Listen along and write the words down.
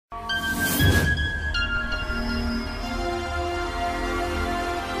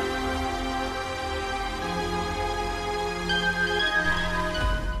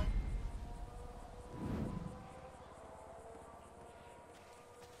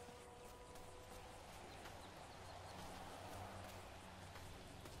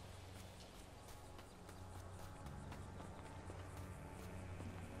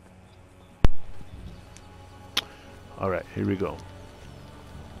Alright, here we go.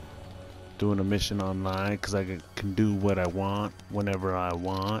 Doing a mission online because I can do what I want whenever I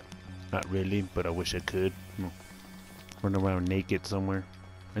want. Not really, but I wish I could. Run around naked somewhere.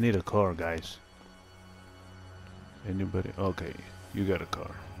 I need a car, guys. Anybody? Okay, you got a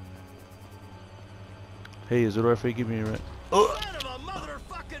car. Hey, is it alright if I give me a ride? Oh!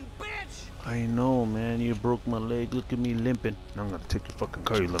 I know, man. You broke my leg. Look at me limping. Now I'm gonna take your fucking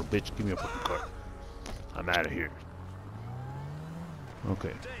car, you little bitch. Give me a fucking car. I'm out of here.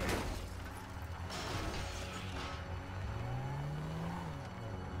 Okay.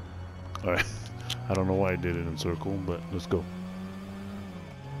 Alright. I don't know why I did it in circle, but let's go.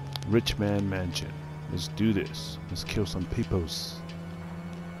 Rich Man Mansion. Let's do this. Let's kill some peoples.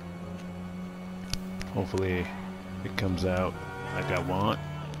 Hopefully it comes out like I want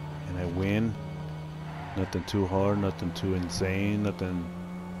and I win. Nothing too hard, nothing too insane, nothing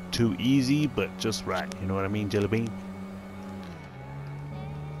too easy, but just right. You know what I mean, Jelly Bean?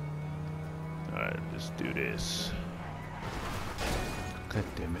 Alright, let's do this. God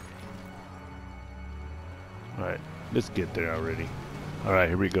damn it. Alright, let's get there already. Alright,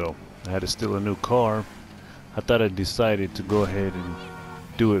 here we go. I had to steal a new car. I thought I decided to go ahead and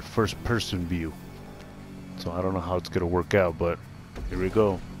do it first person view. So I don't know how it's gonna work out, but here we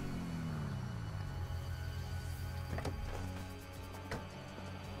go.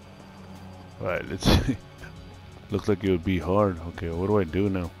 Alright, let's see. Looks like it would be hard. Okay, what do I do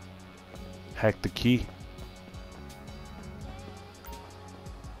now? Hack the key?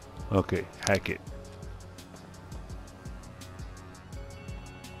 Okay, hack it.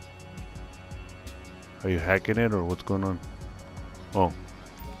 Are you hacking it or what's going on? Oh,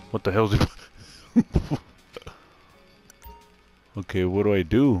 what the hell's it? Okay, what do I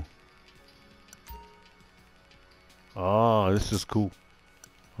do? Ah, this is cool.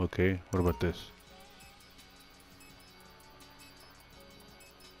 Okay, what about this?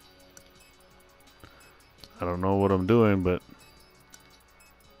 I don't know what I'm doing, but...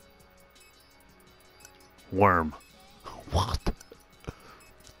 Worm. What?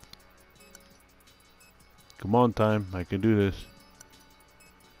 Come on, time. I can do this.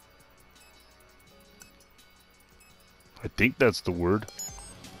 I think that's the word.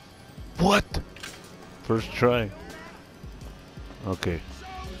 What? First try. Okay.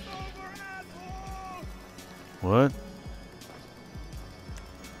 What?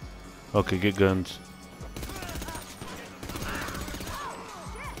 Okay, get guns.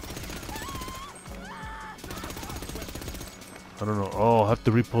 I don't know. Oh, I'll have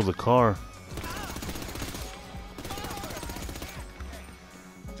to repull the car.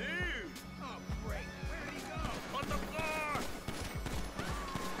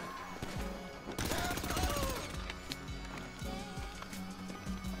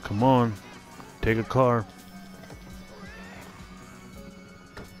 Come on, take a car.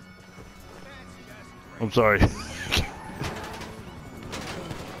 I'm sorry.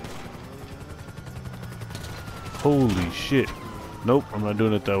 Holy shit. Nope, I'm not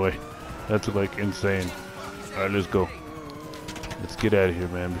doing it that way. That's like insane. Alright, let's go. Let's get out of here,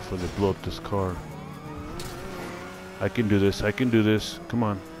 man, before they blow up this car. I can do this, I can do this. Come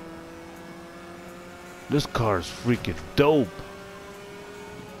on. This car is freaking dope.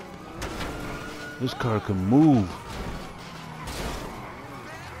 This car can move.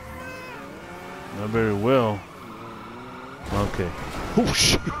 Not very well. Okay. Oh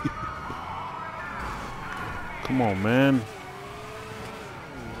shit. Come on, man.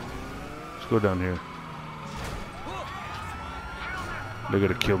 Let's go down here. They're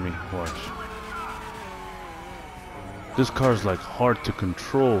gonna kill me. Watch. This car's like hard to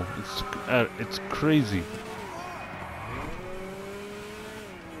control. It's crazy.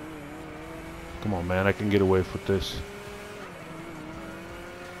 Come on, man, I can get away with this.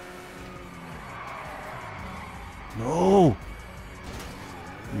 No!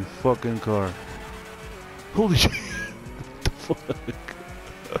 You fucking car. Holy shit! What the fuck?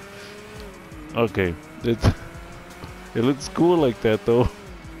 Okay, it looks cool like that though.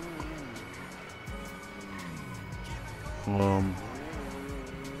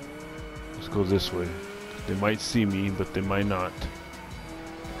 Let's go this way. They might see me, but they might not.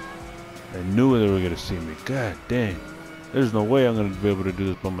 I knew they were gonna see me. God dang. There's no way I'm gonna be able to do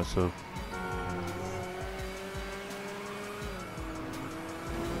this by myself.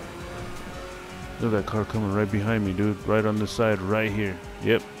 Look at that car coming right behind me, dude. Right on the side, right here.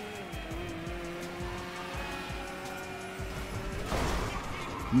 Yep.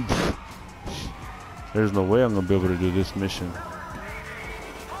 There's no way I'm gonna be able to do this mission.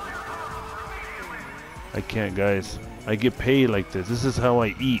 I can't, guys. I get paid like this. This is how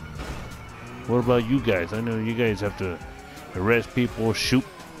I eat. What about you guys? I know you guys have to arrest people, shoot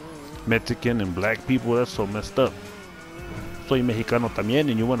Mexican and black people. That's so messed up. Soy mexicano también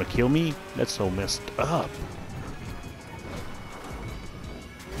and you want to kill me? That's so messed up.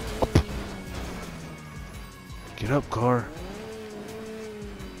 Get up, car.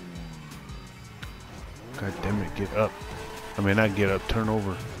 God damn it, get up. I mean, not get up, turn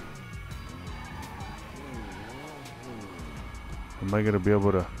over. Am I gonna be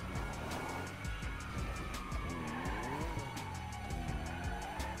able to?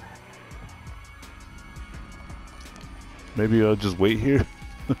 Maybe I'll just wait here.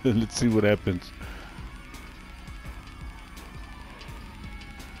 Let's see what happens.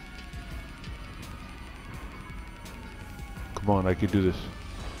 Come on, I can do this.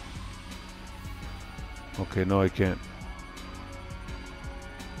 Okay, no, I can't.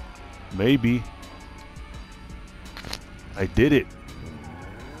 Maybe. I did it.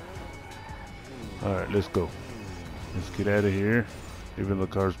 Alright, let's go. Let's get out of here. Even the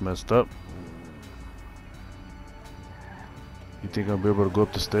car's messed up. You think I'll be able to go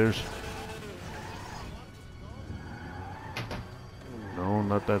up the stairs? No,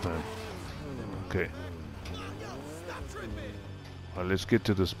 not that time. Okay. Alright, let's get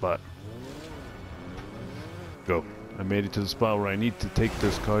to the spot. Go. I made it to the spot where I need to take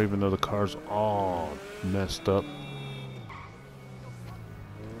this car even though the car's all messed up.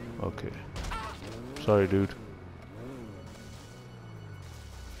 Okay. Sorry, dude.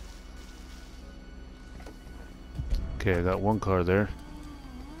 Okay, I got one car there.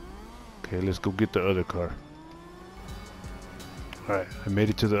 Okay, let's go get the other car. Alright, I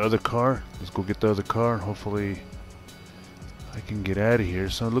made it to the other car. Let's go get the other car. Hopefully I can get out of here.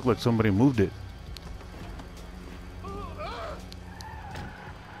 So it looked like somebody moved it.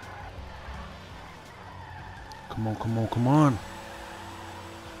 Come on, come on, come on.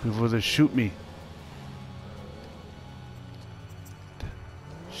 Before they shoot me.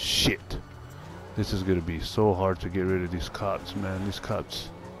 Shit. This is gonna be so hard to get rid of these cops, man. These cops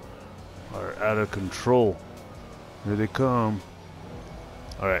are out of control. Here they come.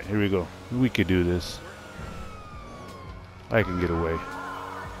 Alright, here we go. We could do this. I can get away.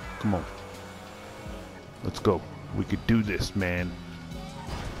 Come on. Let's go. We could do this, man.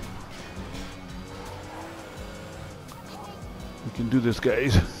 We can do this,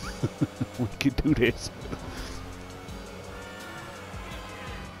 guys. We can do this.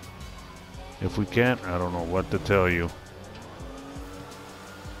 If we can't, I don't know what to tell you.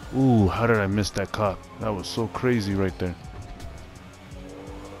 Ooh, how did I miss that cop? That was so crazy right there.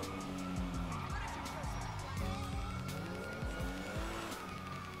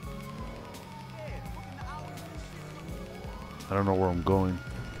 I don't know where I'm going.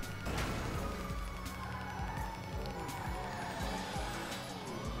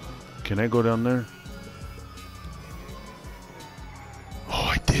 Can I go down there?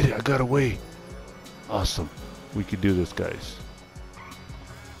 Oh, I did it. I got away. Awesome. We could do this, guys.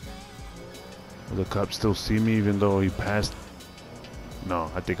 Will the cop still see me even though he passed?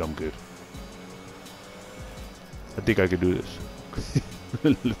 No, I think I'm good. I think I can do this.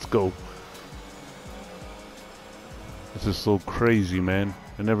 Let's go. This is so crazy, man.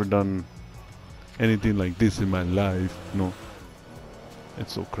 I've never done anything like this in my life. No.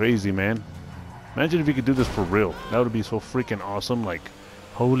 It's so crazy, man. Imagine if you could do this for real. That would be so freaking awesome. Like,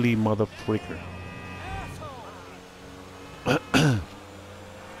 holy mother freaker.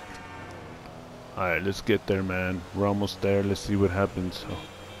 Alright, let's get there, man. We're almost there. Let's see what happens.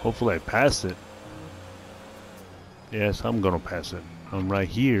 Hopefully I pass it. Yes, I'm gonna pass it. I'm right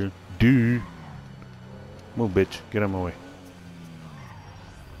here. Dude. Move, bitch. Get out of my way.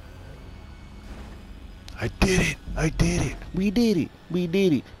 I did it! I did it! We did it! We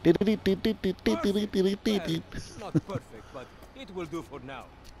did it! Not perfect, but it will do for now.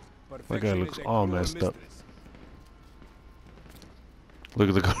 My guy looks all messed up. Look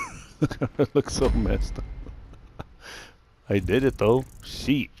at the car. It looks so messed up. I did it though.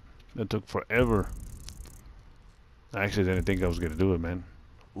 Shit. That took forever. I actually didn't think I was gonna do it, man.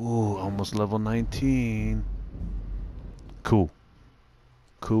 Ooh, almost level 19. Cool.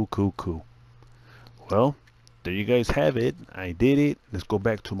 Cool, cool, cool. Well, there you guys have it. I did it. Let's go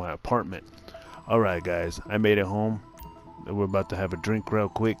back to my apartment. Alright, guys. I made it home. We're about to have a drink real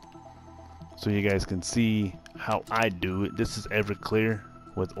quick so you guys can see how I do it. This is Everclear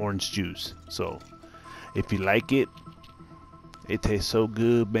with orange juice. So, if you like it, it tastes so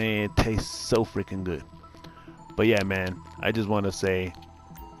good, man. It tastes so freaking good. But yeah, man, I just want to say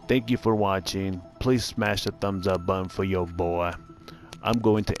thank you for watching. Please smash the thumbs up button for your boy. I'm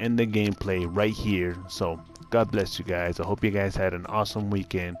going to end the gameplay right here. So God bless you guys. I hope you guys had an awesome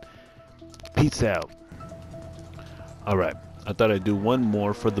weekend. Peace out. Alright, I thought I'd do one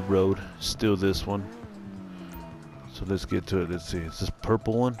more for the road. Still this one. So let's get to it. Let's see. Is this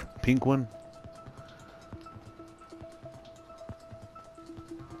purple one? Pink one?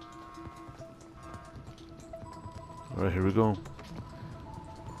 Alright, here we go.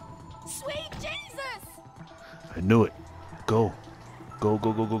 Sweet Jesus! I knew it. Go. Go,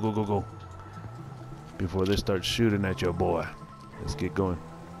 go, go, go, go, go, go. Before they start shooting at your boy. Let's get going.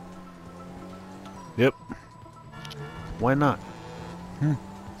 Yep. Why not?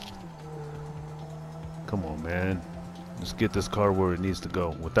 Come on, man. Let's get this car where it needs to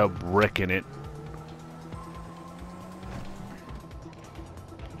go without wrecking it.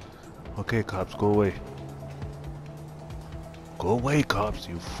 Okay, cops, go away. Go away, cops,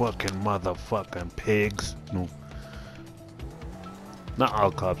 you fucking motherfucking pigs. No. Not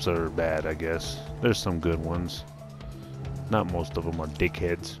all cops are bad, I guess. There's some good ones. Not most of them are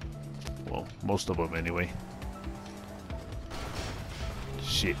dickheads. Well, most of them anyway.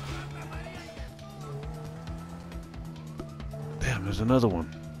 Shit. Damn, there's another one.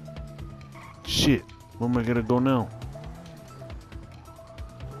 Shit. Where am I gonna go now?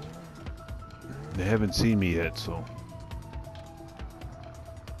 They haven't seen me yet, so.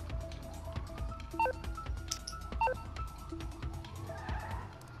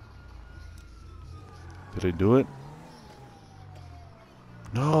 Did I do it?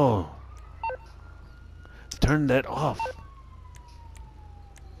 No. Turn that off.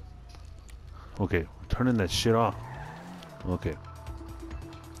 Okay, turning that shit off. Okay.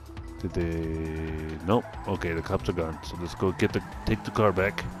 Did they? Nope. Okay, the cops are gone. So let's go take the car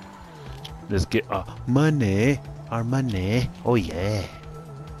back. Let's get money. Our money. Oh yeah.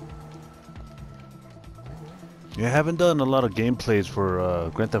 Yeah, I haven't done a lot of gameplays for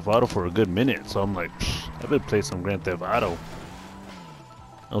Grand Theft Auto for a good minute, so I'm like, I better play some Grand Theft Auto.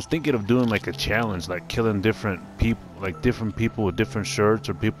 I was thinking of doing like a challenge, like killing different people, like different people with different shirts,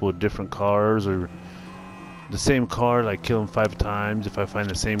 or people with different cars, or the same car, like kill them 5 times if I find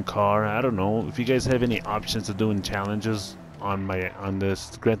the same car. I don't know. If you guys have any options of doing challenges on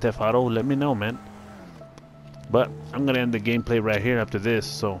this Grand Theft Auto, let me know, man. But I'm gonna end the gameplay right here after this.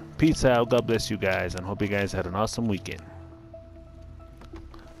 So peace out. God bless you guys, and hope you guys had an awesome weekend.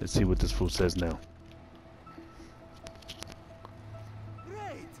 Let's see what this fool says now.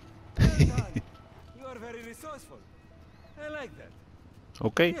 Great! You are very resourceful. I like that.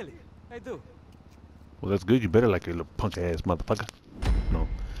 Okay. Really, I do. Well, that's good. You better like it, little punk ass motherfucker. No.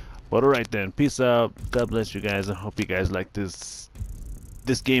 But alright then. Peace out. God bless you guys. I hope you guys like this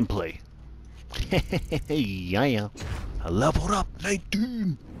gameplay. Yeah. I leveled up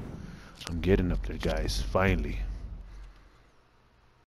 19. I'm getting up there, guys. Finally.